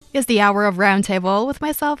It's the hour of Roundtable with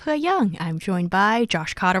myself, Heyang. I'm joined by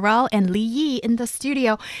Josh Cotterill and Li Yi in the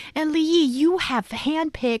studio. And Li Yi, you have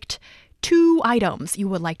handpicked two items you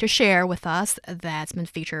would like to share with us that's been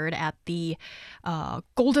featured at the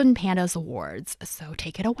Golden Panda Awards. So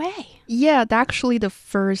take it away. Yeah, actually the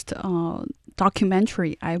first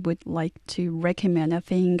documentary I would like to recommend, I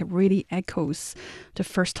think really echoes the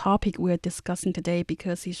first topic we're discussing today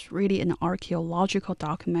because it's really an archaeological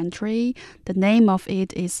documentary. The name of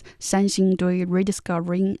it is Sanxingdui,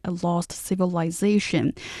 Rediscovering a Lost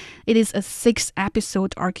Civilization. It is a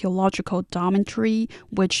 6-episode archaeological documentary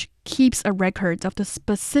which keeps a record of the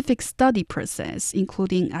specific study process,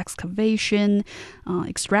 including excavation,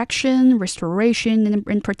 extraction, restoration,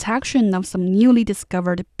 and protection of some newly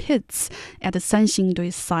discovered pits at the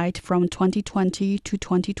Sanxingdui site from 2020 to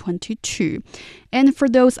 2022. And for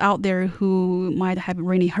those out there who might have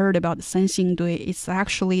really heard about Sanxingdui, it's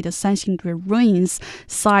actually the Sanxingdui ruins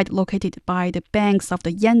site located by the banks of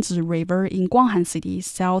the Yangtze River in Guanghan City,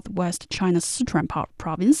 southwest China's Sichuan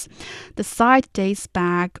province. The site dates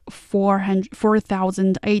back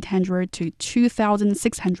 4,800 to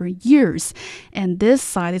 2,600 years, and this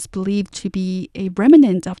site is believed to be a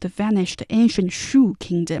remnant of the vanished ancient Shu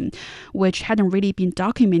kingdom, which hadn't really been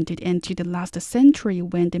documented until the last century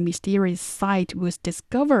when the mysterious site was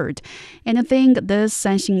discovered. And I think this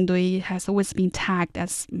Sanxingdui has always been tagged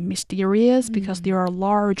as mysterious because there are a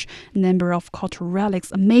large number of cultural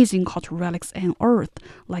relics, amazing cultural relics on Earth,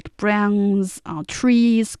 like bronze,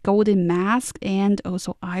 trees, golden masks, and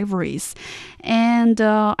also ivories. And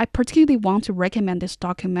I particularly want to recommend this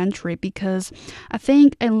documentary because I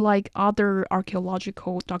think, unlike other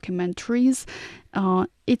archaeological documentaries,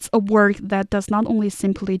 it's a work that does not only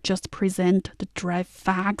simply just present the direct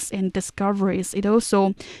facts and discoveries, it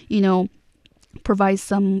also, provides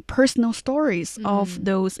some personal stories of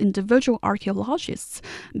those individual archaeologists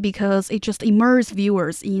because it just immerses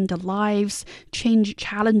viewers in the lives,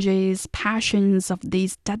 challenges, passions of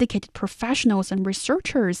these dedicated professionals and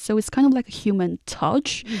researchers. So it's kind of like a human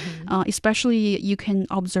touch, especially you can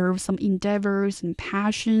observe some endeavors and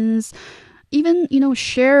passions even,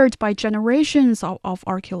 shared by generations of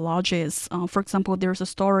archaeologists. For example, there's a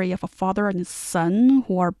story of a father and his son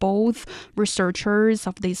who are both researchers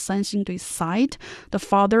of the Sanxingdui site. The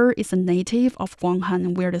father is a native of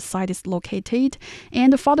Guanghan, where the site is located.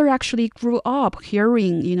 And the father actually grew up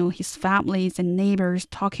hearing, his families and neighbors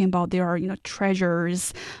talking about their,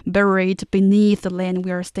 treasures buried beneath the land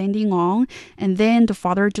we are standing on. And then the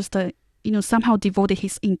father just somehow devoted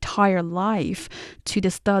his entire life to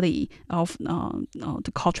the study of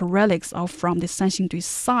the cultural relics from the Sanxingdui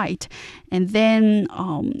site. And then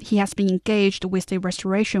he has been engaged with the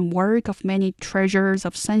restoration work of many treasures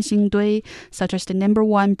of Sanxingdui, such as the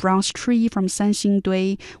 #1 bronze tree from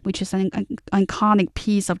Sanxingdui, which is an iconic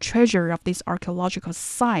piece of treasure of this archaeological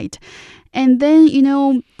site. And then,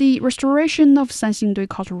 the restoration of Sanxingdui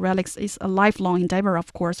cultural relics is a lifelong endeavor,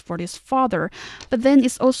 of course, for this father. But then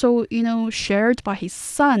it's also, shared by his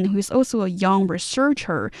son, who is also a young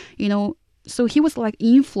researcher, So he was like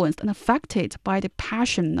influenced and affected by the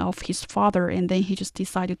passion of his father. And then he just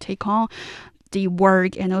decided to take on the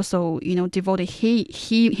work and also, devoted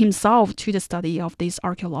he himself to the study of this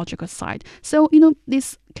archaeological site. So,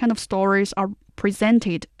 these kind of stories are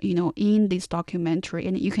presented, in this documentary,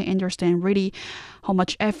 and you can understand really how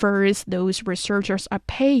much efforts those researchers are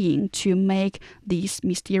paying to make this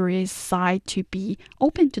mysterious site to be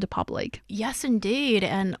open to the public. Yes, indeed.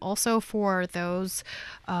 And also for those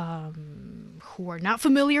who are not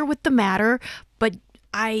familiar with the matter, but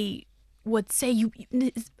I would say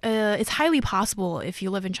it's highly possible if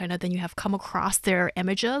you live in China, then you have come across their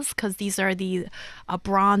images because these are the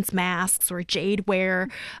bronze masks or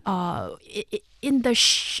jadeware in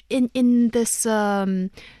this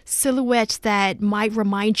silhouette that might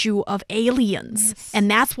remind you of aliens. Yes.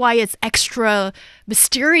 And that's why it's extra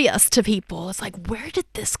mysterious to people. It's like, where did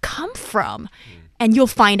this come from? And you'll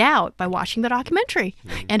find out by watching the documentary.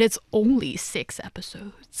 And it's only 6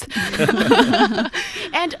 episodes.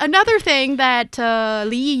 And another thing that,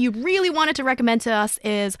 Li, you really wanted to recommend to us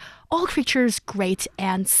is All Creatures Great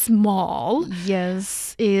and Small.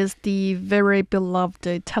 Yes, is the very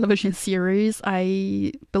beloved television series.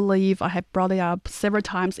 I believe I have brought it up several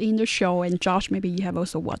times in the show, and Josh, maybe you have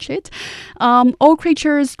also watched it. All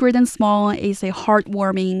Creatures Great and Small is a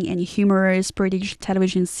heartwarming and humorous British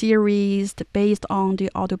television series based on the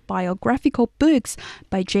autobiographical books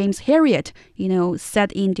by James Herriot,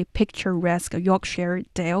 set in the picturesque Yorkshire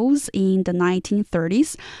Dales in the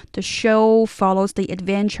 1930s. The show follows the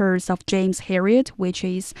adventures features of James Harriet, which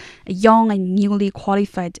is a young and newly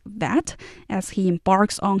qualified vet, as he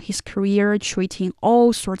embarks on his career treating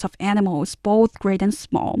all sorts of animals, both great and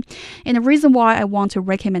small. And the reason why I want to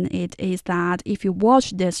recommend it is that if you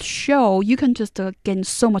watch this show, you can just gain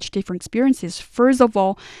so much different experiences. First of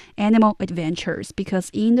all, animal adventures, because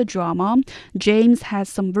in the drama, James has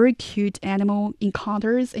some very cute animal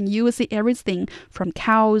encounters, and you will see everything from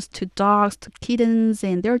cows to dogs to kittens,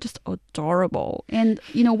 and they're just adorable. And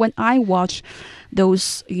when I watch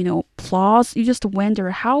those plots, you just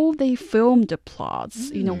wonder how they filmed the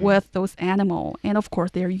plots with those animals. And of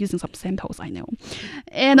course they're using some samples, I know.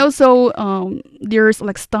 And also there's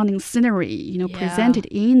like stunning scenery presented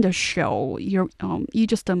in the show. You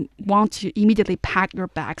just want to immediately pack your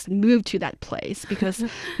bags and move to that place, because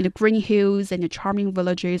green hills and the charming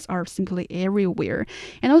villages are simply everywhere.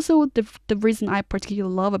 And also the reason I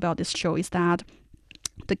particularly love about this show is that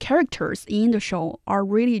the characters in the show are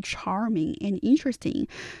really charming and interesting,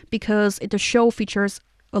 because the show features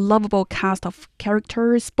a lovable cast of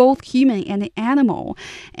characters, both human and animal,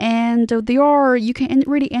 and you can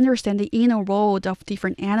really understand the inner world of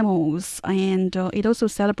different animals, and it also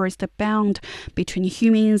celebrates the bond between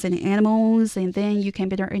humans and animals, and then you can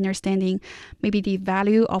better understanding maybe the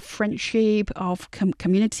value of friendship, of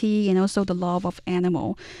community, and also the love of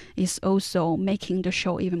animal is also making the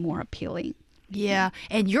show even more appealing. Yeah,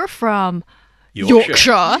 and you're from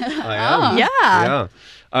Yorkshire. I am. Yeah.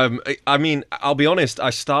 I mean, I'll be honest, I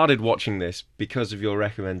started watching this because of your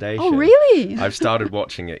recommendation. Oh, really? I've started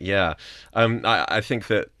watching it, yeah. I think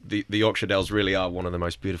that the Yorkshire Dales really are one of the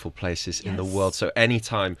most beautiful places in the world. So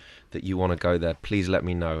anytime that you want to go there, please let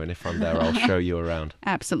me know. And if I'm there, I'll show you around.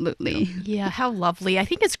 Absolutely. Yeah, how lovely. I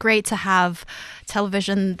think it's great to have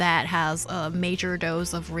television that has a major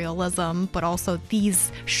dose of realism, but also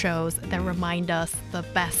these shows that remind us the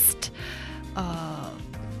best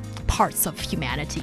parts of humanity.